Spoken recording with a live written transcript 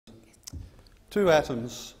Two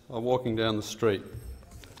atoms are walking down the street.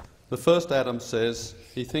 The first atom says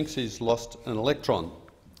he thinks he's lost an electron.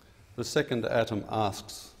 The second atom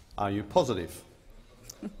asks, "Are you positive?"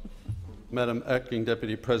 Madam Acting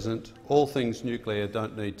Deputy President, all things nuclear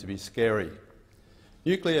don't need to be scary.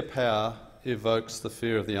 Nuclear power evokes the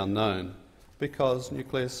fear of the unknown because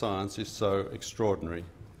nuclear science is so extraordinary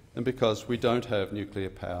and because we don't have nuclear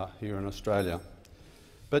power here in Australia.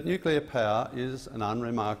 But nuclear power is an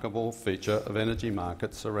unremarkable feature of energy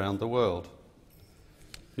markets around the world.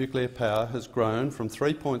 Nuclear power has grown from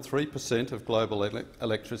 3.3% of global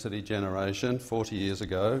electricity generation 40 years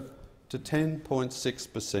ago to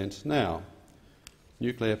 10.6% now.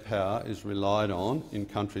 Nuclear power is relied on in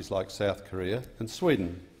countries like South Korea and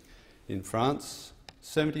Sweden. In France,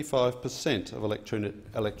 75% of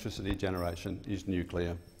electricity generation is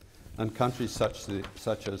nuclear, and countries such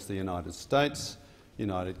as the United States,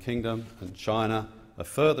 United Kingdom and China are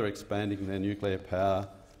further expanding their nuclear power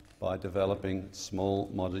by developing small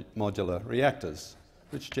modular reactors,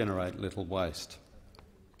 which generate little waste.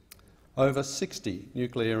 Over 60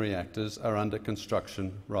 nuclear reactors are under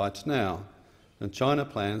construction right now, and China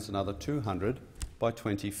plans another 200 by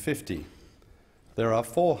 2050. There are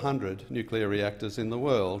 400 nuclear reactors in the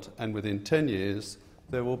world, and within 10 years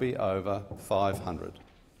there will be over 500.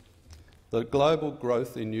 The global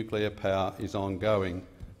growth in nuclear power is ongoing,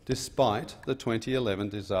 despite the 2011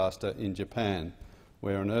 disaster in Japan,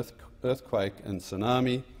 where an earthquake and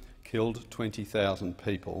tsunami killed 20,000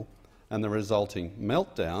 people, and the resulting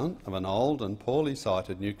meltdown of an old and poorly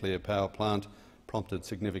sited nuclear power plant prompted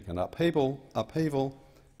significant upheaval,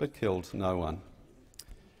 but killed no one.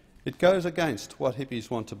 It goes against what hippies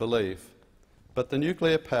want to believe, but the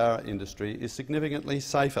nuclear power industry is significantly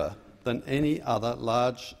safer than any other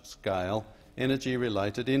large-scale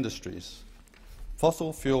energy-related industries.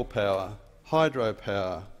 Fossil fuel power,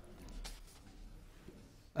 hydropower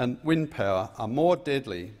and wind power are more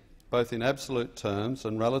deadly, both in absolute terms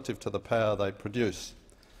and relative to the power they produce.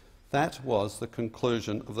 That was the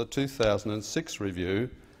conclusion of the 2006 review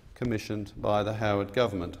commissioned by the Howard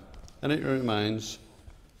government, and it remains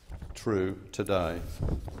true today.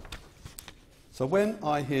 So when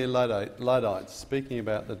I hear Luddites speaking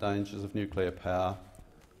about the dangers of nuclear power,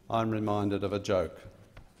 I'm reminded of a joke.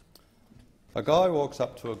 A guy walks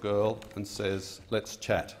up to a girl and says, "Let's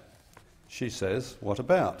chat." She says, "What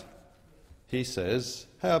about?" He says,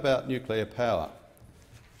 "How about nuclear power?"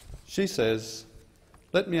 She says,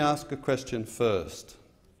 "Let me ask a question first.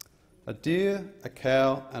 A deer, a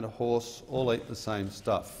cow and a horse all eat the same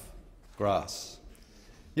stuff, grass.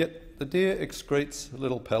 Yet the deer excretes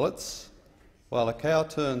little pellets, while a cow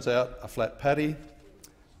turns out a flat paddy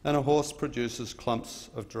and a horse produces clumps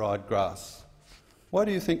of dried grass. Why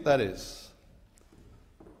do you think that is?"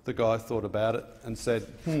 The guy thought about it and said,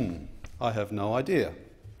 "I have no idea."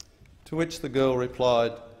 To which the girl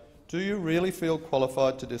replied, "Do you really feel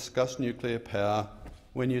qualified to discuss nuclear power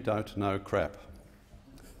when you don't know crap?"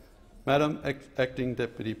 Madam Acting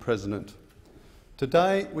Deputy President,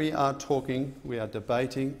 today we are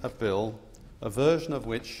debating a bill, a version of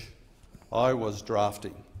which I was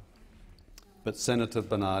drafting, but Senator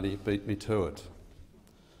Bernardi beat me to it.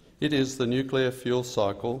 It is the Nuclear Fuel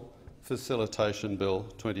Cycle Facilitation Bill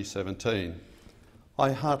 2017.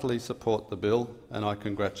 I heartily support the bill and I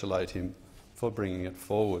congratulate him for bringing it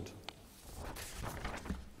forward.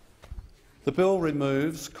 The bill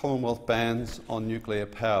removes Commonwealth bans on nuclear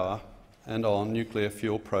power and on nuclear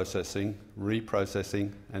fuel processing,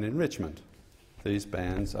 reprocessing and enrichment. These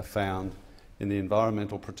bans are found in the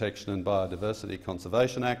Environmental Protection and Biodiversity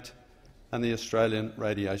Conservation Act and the Australian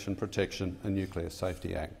Radiation Protection and Nuclear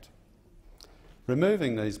Safety Act.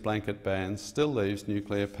 Removing these blanket bans still leaves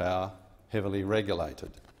nuclear power heavily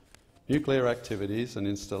regulated. Nuclear activities and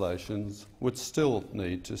installations would still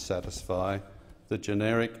need to satisfy the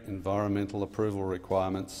generic environmental approval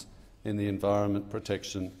requirements in the Environment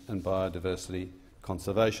Protection and Biodiversity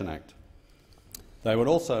Conservation Act. They would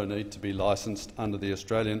also need to be licensed under the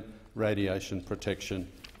Australian Radiation Protection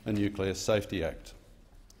and Nuclear Safety Act.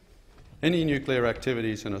 Any nuclear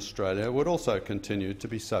activities in Australia would also continue to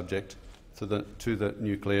be subject to the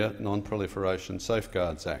Nuclear Non-Proliferation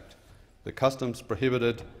Safeguards Act, the Customs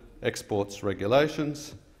Prohibited Exports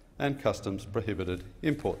Regulations and Customs Prohibited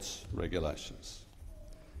Imports Regulations.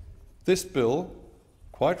 This bill,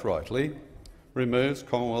 quite rightly, removes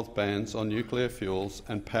Commonwealth bans on nuclear fuels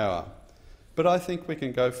and power, but I think we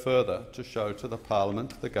can go further to show to the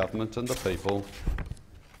Parliament, the Government and the people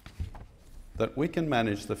that we can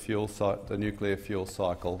manage the nuclear fuel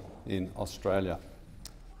cycle in Australia.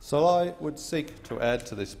 So I would seek to add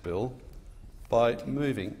to this bill by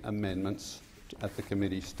moving amendments at the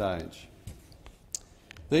committee stage.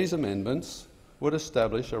 These amendments would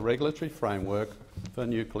establish a regulatory framework for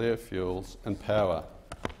nuclear fuels and power.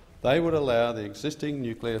 They would allow the existing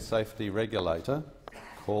nuclear safety regulator,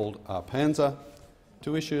 called ARPANSA,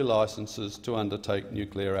 to issue licences to undertake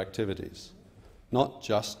nuclear activities, not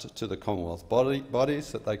just to the Commonwealth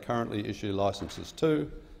bodies that they currently issue licences to,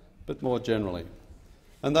 but more generally.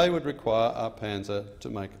 And they would require ARPANSA to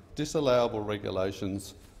make disallowable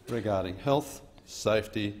regulations regarding health,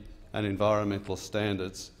 safety and environmental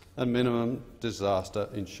standards and minimum disaster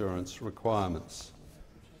insurance requirements.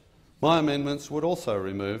 My amendments would also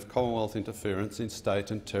remove Commonwealth interference in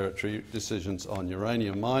state and territory decisions on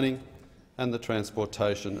uranium mining and the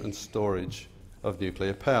transportation and storage of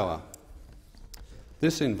nuclear power.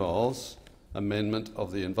 This involves amendment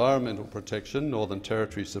of the Environmental Protection Northern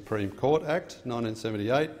Territory Supreme Court Act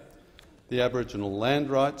 1978, the Aboriginal Land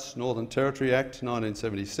Rights Northern Territory Act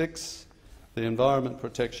 1976, the Environment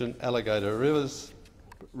Protection Alligator Rivers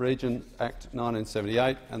Region Act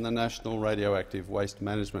 1978 and the National Radioactive Waste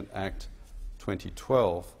Management Act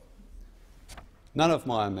 2012. None of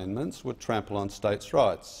my amendments would trample on states'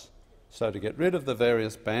 rights, so to get rid of the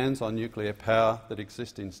various bans on nuclear power that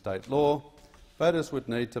exist in state law, voters would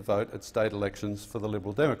need to vote at state elections for the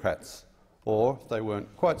Liberal Democrats, or if they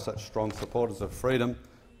weren't quite such strong supporters of freedom,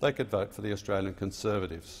 they could vote for the Australian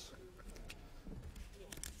Conservatives.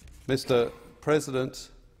 Mr. President,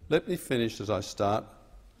 let me finish as I start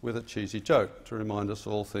with a cheesy joke to remind us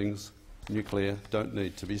all things nuclear don't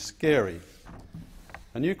need to be scary.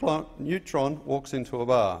 A neutron walks into a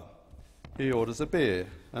bar. He orders a beer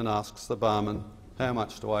and asks the barman, "How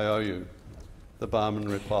much do I owe you?" The barman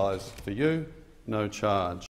replies, "For you, no charge."